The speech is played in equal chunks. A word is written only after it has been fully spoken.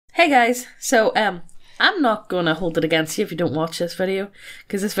Hey guys, so I'm not gonna hold it against you if you don't watch this video,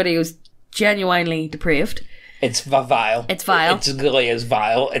 because this video is genuinely depraved. It's vile. It's vile. It's really is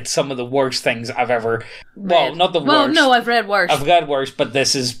vile. It's some of the worst things I've ever... Well, not the worst. Well, no, I've read worse. I've read worse, but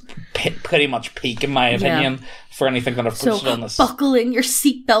this is pretty much peak, in my opinion, for anything that I've posted on this. Buckle in your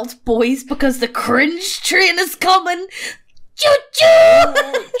seatbelt, boys, because the cringe train is coming! Choo-choo!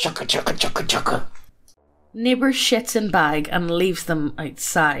 Chugga, chugga, chugga, chugga. Neighbour shits in bag and leaves them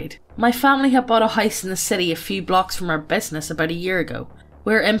outside. My family had bought a house in the city a few blocks from our business about a year ago.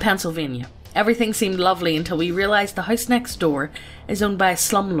 We're in Pennsylvania. Everything seemed lovely until we realised the house next door is owned by a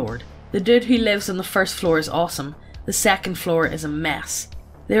slumlord. The dude who lives on the first floor is awesome. The second floor is a mess.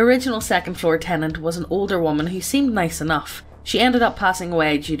 The original second floor tenant was an older woman who seemed nice enough. She ended up passing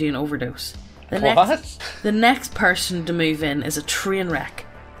away due to an overdose. The next person to move in is a train wreck.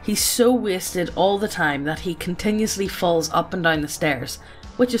 He's so wasted all the time that he continuously falls up and down the stairs,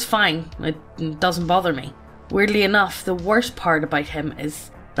 which is fine, it doesn't bother me. Weirdly enough, the worst part about him is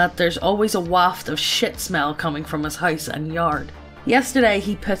that there's always a waft of shit smell coming from his house and yard. Yesterday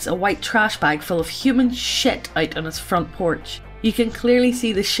he puts a white trash bag full of human shit out on his front porch. You can clearly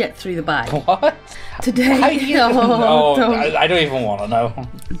see the shit through the bag. What? Today, I don't even want to know.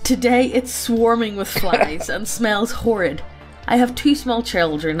 Today it's swarming with flies and smells horrid. I have 2 small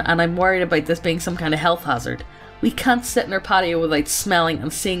children and I'm worried about this being some kind of health hazard. We can't sit in our patio without smelling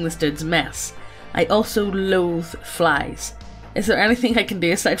and seeing this dude's mess. I also loathe flies. Is there anything I can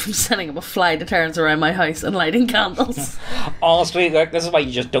do aside from setting up a fly deterrent around my house and lighting candles? Honestly, like, this is why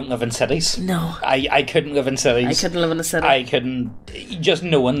you just don't live in cities. No. I couldn't live in cities. I couldn't live in a city. I couldn't... Just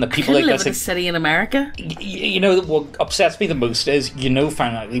knowing that people like this... live in a city in America. You know, what upsets me the most is,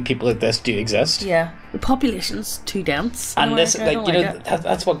 finally people like this do exist. Yeah. The population's too dense. And this,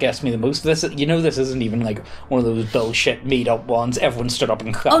 that's what gets me the most. This isn't even like one of those bullshit made-up ones. Everyone stood up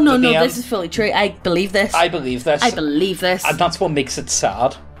and clapped. Oh, no, this is fully true. I believe this. I believe this. And that's what makes it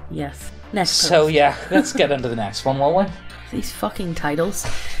sad. Yes. Next So, yeah, let's get into the next one, will we? These fucking titles.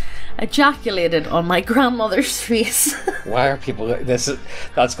 Ejaculated on my grandmother's face. Why are people like this?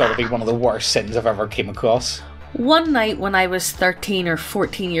 That's got to be one of the worst sins I've ever came across. One night when I was 13 or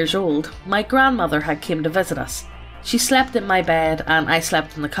 14 years old, my grandmother had came to visit us. She slept in my bed and I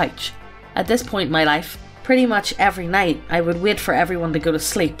slept on the couch. At this point in my life, pretty much every night I would wait for everyone to go to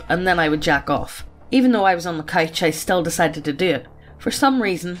sleep and then I would jack off. Even though I was on the couch, I still decided to do it. For some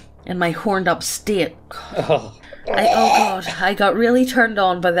reason, in my horned up state, I got really turned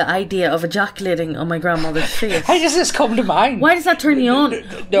on by the idea of ejaculating on my grandmother's face. How does this come to mind? Why does that turn you on?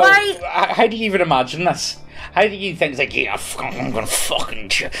 No, Why? How do you even imagine this? How do you think, like, yeah, I'm gonna fucking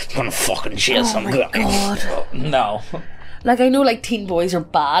chase Oh my god. No. Like, I know, like, teen boys are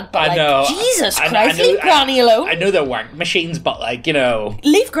bad, but, I know. Jesus Christ, leave Granny alone. I know they're wank machines, but, like, you know...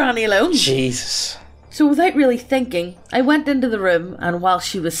 Leave Granny alone. Jesus. So without really thinking, I went into the room, and while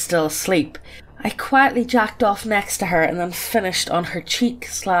she was still asleep, I quietly jacked off next to her and then finished on her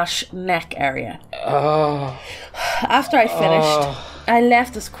cheek/neck area. Oh. After I finished, I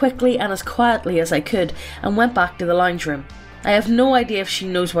left as quickly and as quietly as I could and went back to the lounge room. I have no idea if she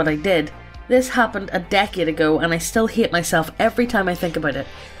knows what I did. This happened a decade ago and I still hate myself every time I think about it.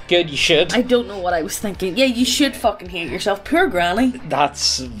 Good, you should. I don't know what I was thinking. Yeah, you should fucking hate yourself. Poor Granny.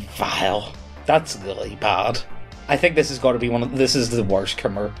 That's vile. That's really bad. I think this has got to be this is the worst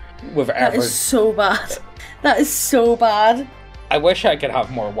kimmer we've ever... That is so bad. That is so bad. I wish I could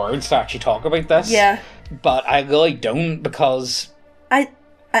have more words to actually talk about this. Yeah. But I really don't, because... I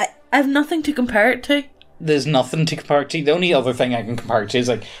have nothing to compare it to. There's nothing to compare it to. The only other thing I can compare it to is,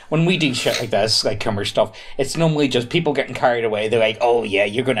 like, when we do shit like this, like kimmer stuff, it's normally just people getting carried away. They're like, oh yeah,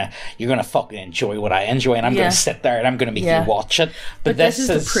 you're gonna fucking enjoy what I enjoy, and I'm gonna sit there and I'm gonna make you watch it. But this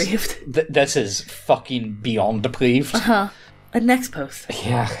is depraved. This is fucking beyond depraved. Next post.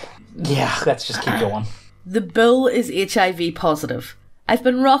 Yeah, let's just keep going. The bull is HIV positive. I've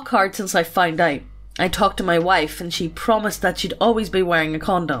been rock hard since I found out. I talked to my wife and she promised that she'd always be wearing a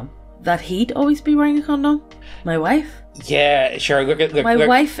condom. That he'd always be wearing a condom? My wife? Yeah, sure. Look,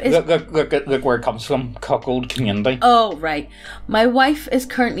 wife is... Look where it comes from. Cuckold community. Oh, right. My wife is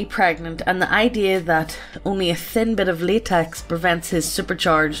currently pregnant, and the idea that only a thin bit of latex prevents his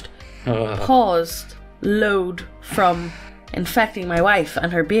supercharged, paused load from infecting my wife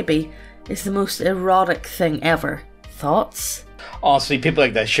and her baby is the most erotic thing ever. Thoughts? Honestly, people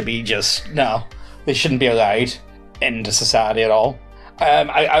like this should be no. They shouldn't be allowed into society at all.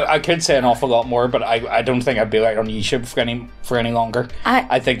 I could say an awful lot more, but I don't think I'd be allowed on YouTube for any longer.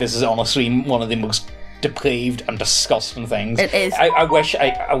 I think this is honestly one of the most depraved and disgusting things. It is. I wish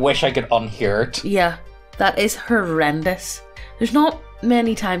I could unhear it. Yeah, that is horrendous. There's not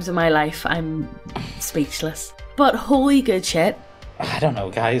many times in my life, I'm speechless. But holy good shit. I don't know,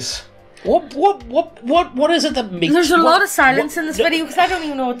 guys. What is it that makes... There's a lot of silence in this video because I don't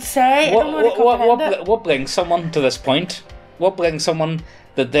even know what to say. I don't know how to comprehend it. What brings someone to this point? What brings someone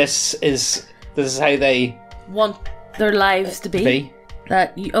that this is how they... want their lives to be?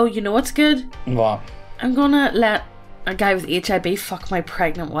 That, you know what's good? What? I'm gonna let a guy with HIV fuck my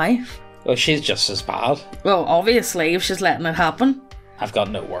pregnant wife. Well, she's just as bad. Well, obviously, if she's letting it happen. I've got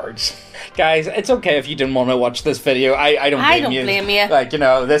no words. Guys, it's okay if you didn't want to watch this video. I don't blame you. Like, you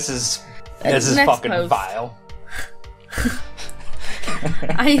know, this is fucking post. Vile.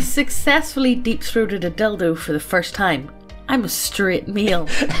 I successfully deep-throated a dildo for the first time. I'm a straight male.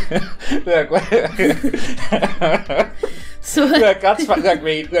 So look, that's fine.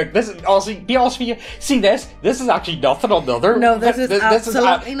 Look, this is also, be honest with you. See this? This is actually nothing on the other. No, this is absolutely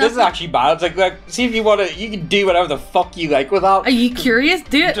nothing. This is actually bad. It's like, see if you want to. You can do whatever the fuck you like with that. Are you curious?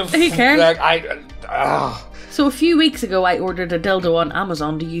 Do it. Who cares? Like, So a few weeks ago, I ordered a dildo on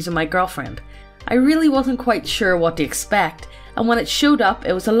Amazon to use on my girlfriend. I really wasn't quite sure what to expect, and when it showed up,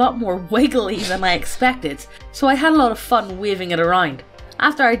 it was a lot more wiggly than I expected, so I had a lot of fun waving it around.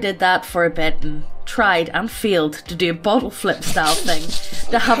 After I did that for a bit and tried and failed to do a bottle flip style thing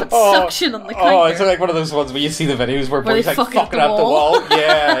to have it suction on the counter. Oh, it's like one of those ones where you see the videos where boys like fucking up the wall.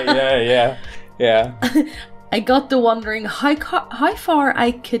 Yeah. I got to wondering how far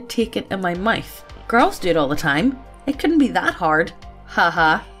I could take it in my mouth. Girls do it all the time. It couldn't be that hard.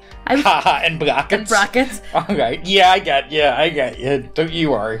 Haha. Haha, in brackets. In brackets. Okay. Yeah, I get you. Don't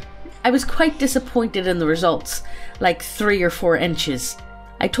you worry. I was quite disappointed in the results, like 3 or 4 inches.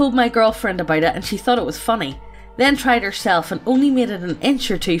 I told my girlfriend about it and she thought it was funny, then tried herself and only made it an inch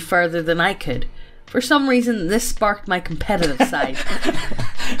or 2 further than I could. For some reason, this sparked my competitive side.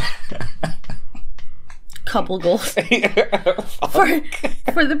 Couple goals. For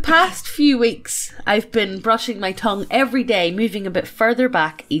the past few weeks, I've been brushing my tongue every day, moving a bit further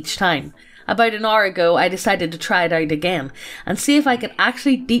back each time. About an hour ago, I decided to try it out again and see if I could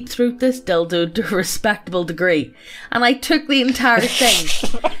actually deep throat this dildo to a respectable degree. And I took the entire thing.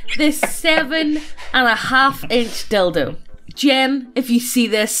 This 7.5 inch dildo. Jen, if you see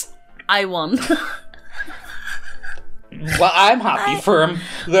this, I won. Well, I'm happy for him.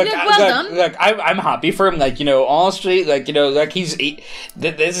 Look, I'm happy for him. Like, you know, honestly, like, you know, like this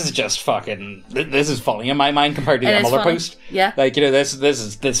is just fucking. This is funny in my mind compared to the other post. Yeah. Like, you know, this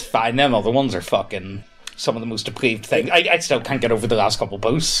is fine. Them other ones are fucking some of the most depraved things. I still can't get over the last couple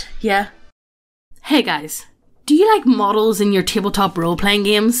posts. Yeah. Hey guys, do you like models in your tabletop role playing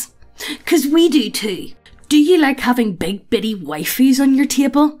games? 'Cause we do too. Do you like having big bitty waifus on your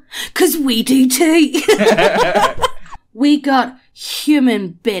table? 'Cause we do too. We got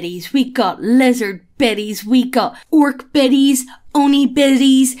human biddies, we got lizard biddies, we got orc biddies, oni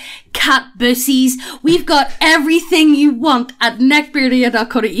biddies, cat bussies. We've got everything you want at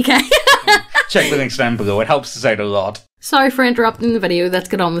neckbeardia.co.uk. Check the links down below, it helps us out a lot. Sorry for interrupting the video, let's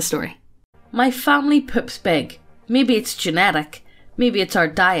get on with the story. My family poops big. Maybe it's genetic, maybe it's our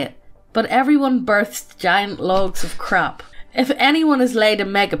diet, but everyone births giant logs of crap. If anyone has laid a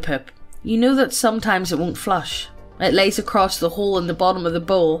mega poop, you know that sometimes it won't flush. It lays across the hole in the bottom of the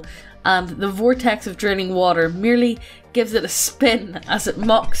bowl, and the vortex of draining water merely gives it a spin as it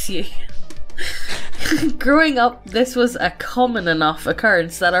mocks you. Growing up, this was a common enough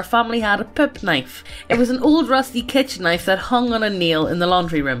occurrence that our family had a poop knife. It was an old rusty kitchen knife that hung on a nail in the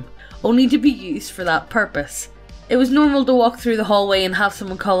laundry room, only to be used for that purpose. It was normal to walk through the hallway and have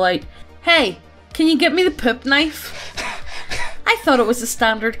someone call out, "Hey, can you get me the poop knife?" I thought it was a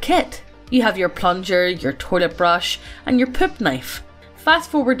standard kit. You have your plunger, your toilet brush, and your poop knife. Fast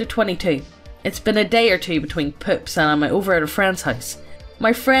forward to 22. It's been a day or two between poops and I'm over at a friend's house.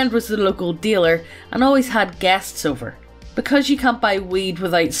 My friend was the local dealer and always had guests over. Because you can't buy weed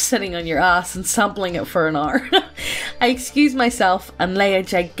without sitting on your ass and sampling it for an hour, I excuse myself and lay a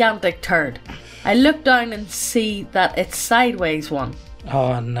gigantic turd. I look down and see that it's sideways one.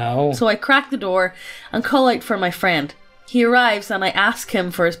 Oh no. So I crack the door and call out for my friend. He arrives and I ask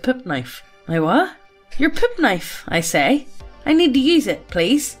him for his poop knife. My what? Your poop knife, I say. I need to use it,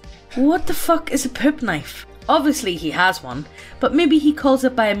 please. What the fuck is a poop knife? Obviously he has one, but maybe he calls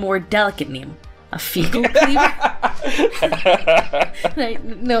it by a more delicate name. A fecal cleaver?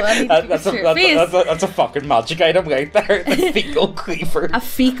 No, I need to that's a fucking magic item right there. The fecal cleaver. A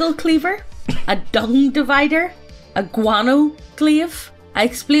fecal cleaver? A dung divider? A guano glaive? I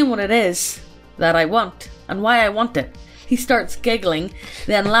explain what it is that I want and why I want it. He starts giggling,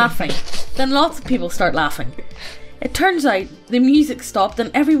 then laughing. Then lots of people start laughing. It turns out the music stopped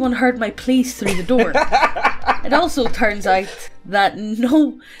and everyone heard my pleas through the door. It also turns out that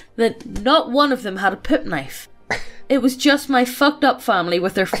not one of them had a poop knife. It was just my fucked up family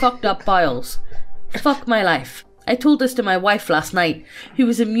with their fucked up bowels. Fuck my life. I told this to my wife last night, who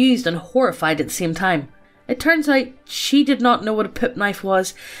was amused and horrified at the same time. It turns out she did not know what a poop knife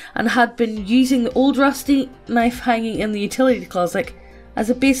was and had been using the old rusty knife hanging in the utility closet as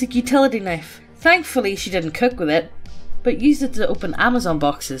a basic utility knife. Thankfully she didn't cook with it, but used it to open Amazon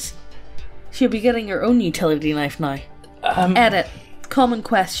boxes. She'll be getting her own utility knife now. Edit. Common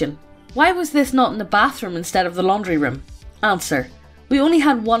question. Why was this not in the bathroom instead of the laundry room? Answer. We only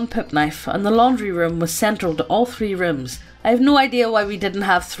had one poop knife and the laundry room was central to all 3 rooms. I have no idea why we didn't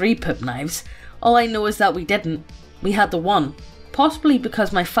have 3 poop knives. All I know is that we didn't. We had the one. Possibly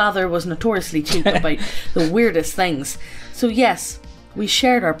because my father was notoriously cheap about the weirdest things. So yes, we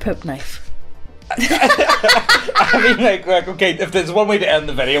shared our poop knife. I mean, like, okay, if there's one way to end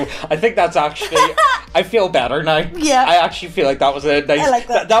the video, I think that's actually, I feel better now. Yeah. I actually feel like that was a nice, I like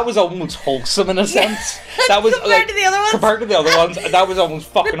that. That was almost wholesome in a sense. That was compared to the other ones. Compared to the other ones, that was almost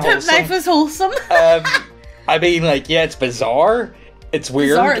fucking The poop wholesome. knife was wholesome. I mean, like, yeah, it's bizarre. It's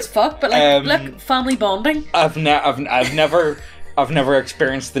weird. Bizarre as fuck, but like, look, family bonding. I've never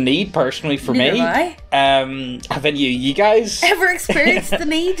experienced the need personally for Neither me. have I. Have any of you guys Ever experienced the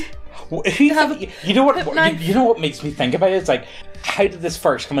need? You know what makes me think about it? It's like, how did this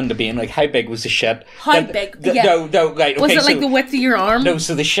first come into being? Like, how big was the shit? How big? Yeah. No, right. Okay, was it like the width of your arm? No,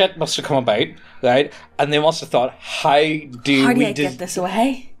 so the shit must have come about, right? And they must have thought, how do I get this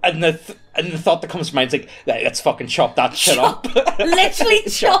away? And the thought that comes to mind is like, let's fucking chop that shit up. Literally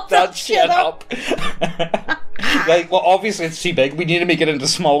chop that shit up. Like, well, obviously it's too big. We need to make it into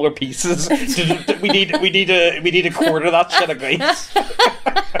smaller pieces. we need a quarter of that shit at least.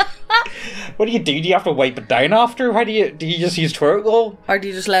 What do? Do you have to wipe it down after? How do you just use toilet roll? Or do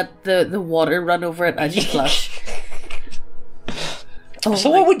you just let the water run over it as you flush?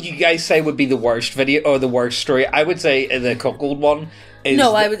 So what would you guys say would be the worst video or the worst story? I would say the cuckold one is...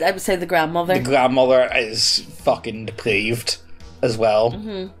 No, I would say the grandmother. The grandmother is fucking depraved as well.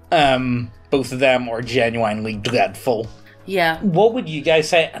 Mm-hmm. Both of them are genuinely dreadful. Yeah. What would you guys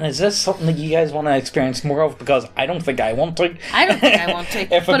say? And is this something that you guys want to experience more of? Because I don't think I want to. I don't think I want to.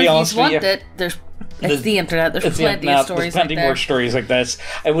 If but you want it, it's the internet. There's plenty of stories. There's plenty more stories like this.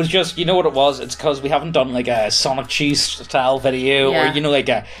 It was just, you know what it was? It's because we haven't done like a Sonic Cheese style video or, you know, like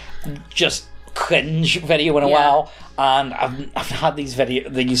a just cringe video in a while. And I've had these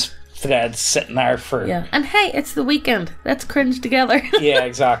threads sitting there for... Yeah. And hey, it's the weekend. Let's cringe together. Yeah,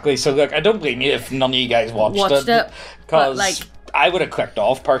 exactly. So look, I don't blame you if none of you guys watched it. Because like, I would have clicked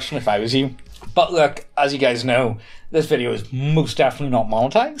off personally if I was you. But look, as you guys know, this video is most definitely not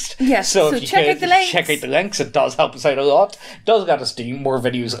monetized. Yes, so if you check out the links. Check out the links. It does help us out a lot. It does get us do more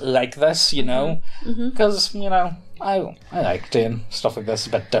videos like this, you know. Because, you know, I like doing stuff like this.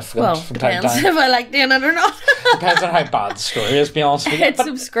 A bit different from time to time. If I like doing it or not. Depends on how bad the story is, to be honest with you. Hit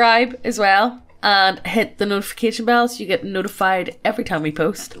subscribe as well. And hit the notification bell so you get notified every time we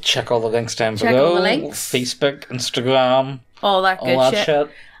post. Check all the links down below. Check all the links. Facebook, Instagram. All that good shit.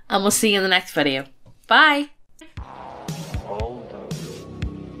 And we'll see you in the next video. Bye. All those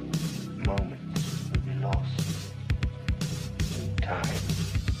moments will be lost in time.